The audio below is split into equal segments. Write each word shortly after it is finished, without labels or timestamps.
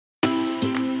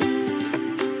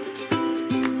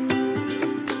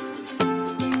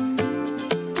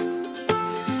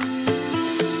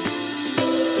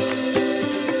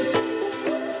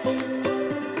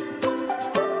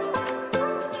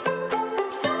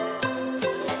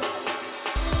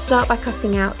Start by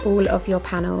cutting out all of your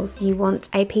panels. You want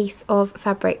a piece of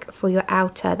fabric for your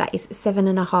outer that is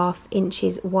 7.5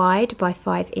 inches wide by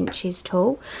 5 inches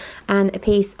tall, and a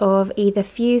piece of either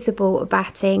fusible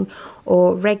batting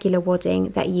or regular wadding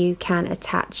that you can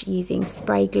attach using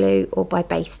spray glue or by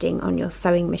basting on your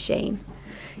sewing machine.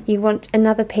 You want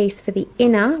another piece for the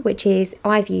inner, which is,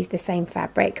 I've used the same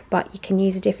fabric, but you can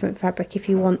use a different fabric if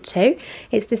you want to.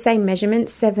 It's the same measurement,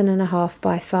 7.5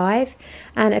 by 5,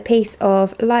 and a piece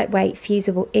of lightweight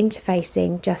fusible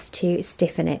interfacing just to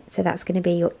stiffen it. So that's going to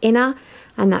be your inner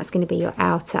and that's going to be your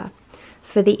outer.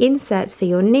 For the inserts for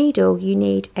your needle, you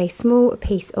need a small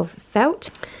piece of felt.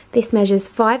 This measures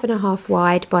 5.5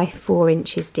 wide by 4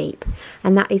 inches deep,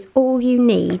 and that is all you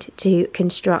need to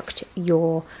construct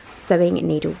your sewing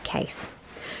needle case.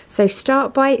 So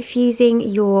start by fusing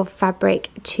your fabric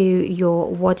to your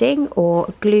wadding,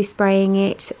 or glue spraying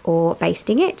it or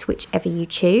basting it, whichever you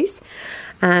choose,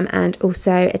 and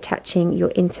also attaching your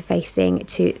interfacing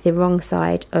to the wrong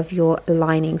side of your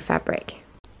lining fabric.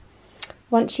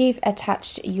 Once you've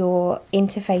attached your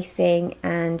interfacing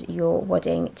and your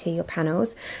wadding to your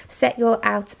panels, set your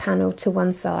outer panel to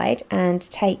one side and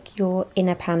take your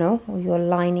inner panel, or your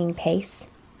lining piece,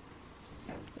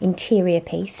 interior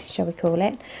piece shall we call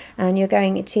it, and you're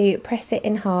going to press it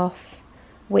in half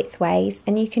widthways,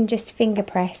 and you can just finger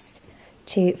press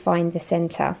to find the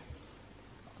centre.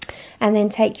 And then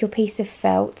take your piece of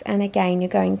felt, and again you're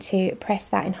going to press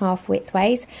that in half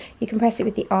widthways. You can press it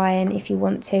with the iron if you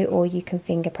want to, or you can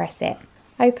finger press it.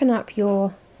 Open up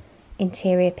your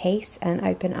interior piece and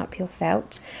open up your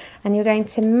felt, and you're going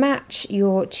to match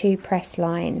your two press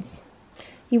lines.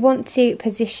 You want to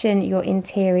position your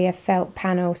interior felt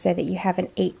panel so that you have an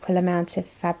equal amount of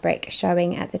fabric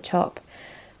showing at the top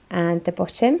and the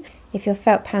bottom. If your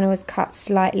felt panel is cut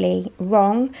slightly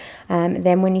wrong,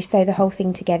 then when you sew the whole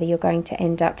thing together, you're going to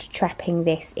end up trapping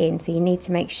this in. So you need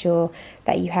to make sure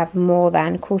that you have more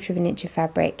than 1/4 inch of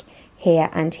fabric here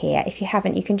and here. If you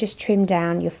haven't, you can just trim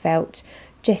down your felt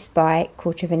just by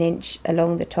 1/4 inch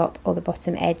along the top or the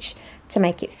bottom edge to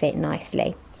make it fit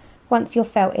nicely. Once your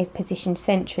felt is positioned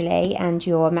centrally and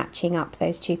you're matching up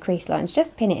those two crease lines,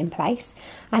 just pin it in place,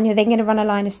 and you're then going to run a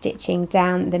line of stitching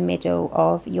down the middle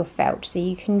of your felt. So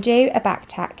you can do a back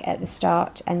tack at the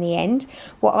start and the end.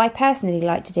 What I personally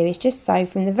like to do is just sew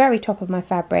from the very top of my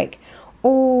fabric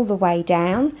all the way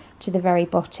down to the very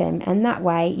bottom, and that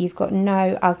way you've got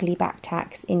no ugly back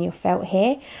tacks in your felt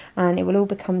here, and it will all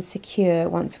become secure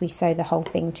once we sew the whole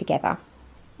thing together.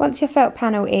 Once your felt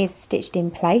panel is stitched in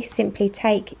place, simply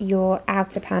take your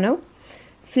outer panel,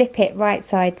 flip it right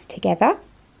sides together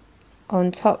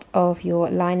on top of your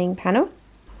lining panel,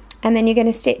 and then you're going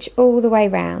to stitch all the way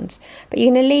round. But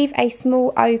you're going to leave a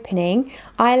small opening.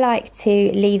 I like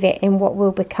to leave it in what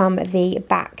will become the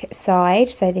back side,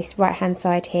 so this right hand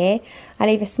side here. I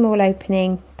leave a small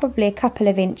opening, probably a couple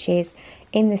of inches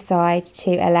in the side,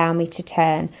 to allow me to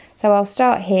turn. So I'll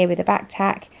start here with a back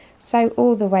tack, sew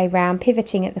all the way round,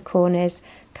 pivoting at the corners,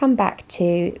 come back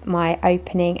to my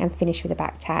opening and finish with a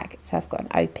back tack. So I've got an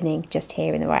opening just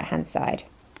here in the right hand side.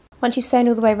 Once you've sewn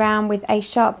all the way round, with a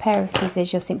sharp pair of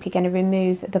scissors, you're simply going to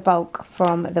remove the bulk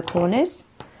from the corners.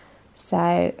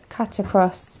 So cut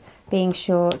across, being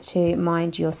sure to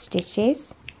mind your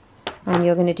stitches, and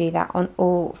you're going to do that on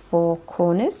all 4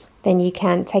 corners. Then you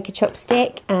can take a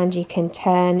chopstick and you can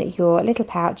turn your little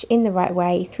pouch in the right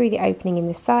way through the opening in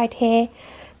the side here,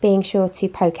 being sure to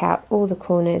poke out all the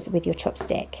corners with your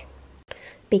chopstick.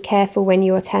 Be careful when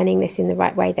you're turning this in the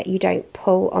right way that you don't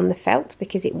pull on the felt,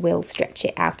 because it will stretch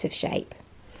it out of shape.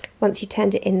 Once you've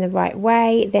turned it in the right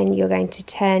way, then you're going to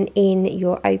turn in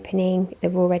your opening, the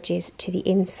raw edges, to the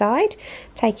inside.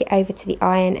 Take it over to the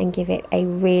iron and give it a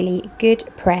really good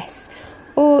press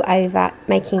all over,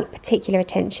 making particular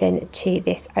attention to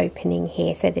this opening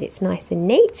here so that it's nice and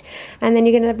neat. And then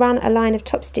you're going to run a line of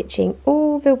top stitching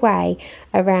all the way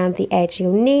around the edge.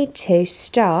 You'll need to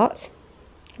start,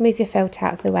 move your felt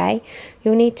out of the way,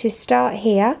 you'll need to start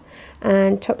here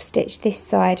and top stitch this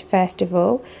side first of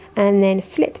all, and then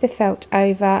flip the felt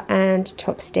over and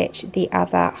top stitch the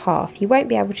other half. You won't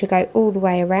be able to go all the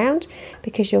way around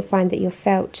because you'll find that your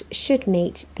felt should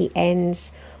meet the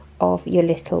ends of your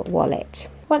little wallet.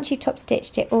 Once you've top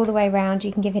stitched it all the way around,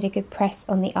 you can give it a good press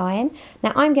on the iron.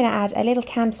 Now I'm going to add a little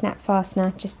cam snap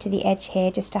fastener just to the edge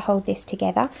here, just to hold this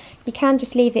together. You can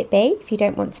just leave it be if you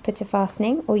don't want to put a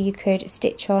fastening, or you could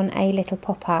stitch on a little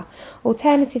popper.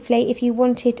 Alternatively, if you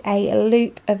wanted a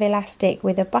loop of elastic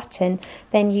with a button,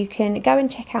 then you can go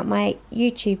and check out my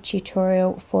YouTube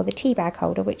tutorial for the tea bag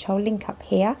holder, which I'll link up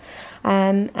here,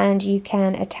 and you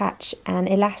can attach an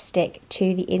elastic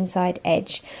to the inside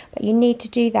edge, but you need to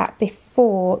do that before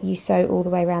before you sew all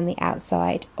the way around the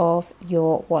outside of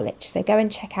your wallet. So go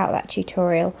and check out that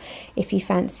tutorial if you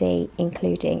fancy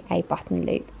including a button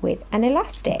loop with an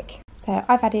elastic. So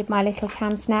I've added my little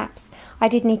cam snaps. I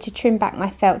did need to trim back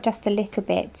my felt just a little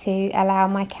bit to allow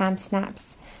my cam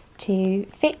snaps to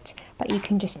fit, but you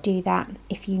can just do that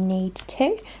if you need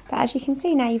to. But as you can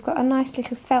see now, you've got a nice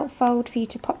little felt fold for you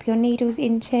to pop your needles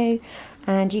into,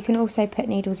 and you can also put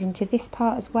needles into this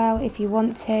part as well if you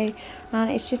want to, and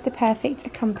it's just the perfect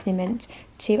accompaniment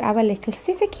to our little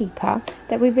scissor keeper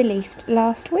that we released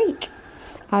last week.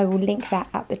 I will link that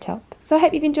at the top. So I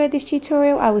hope you've enjoyed this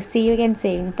tutorial. I will see you again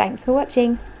soon. Thanks for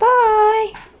watching. Bye!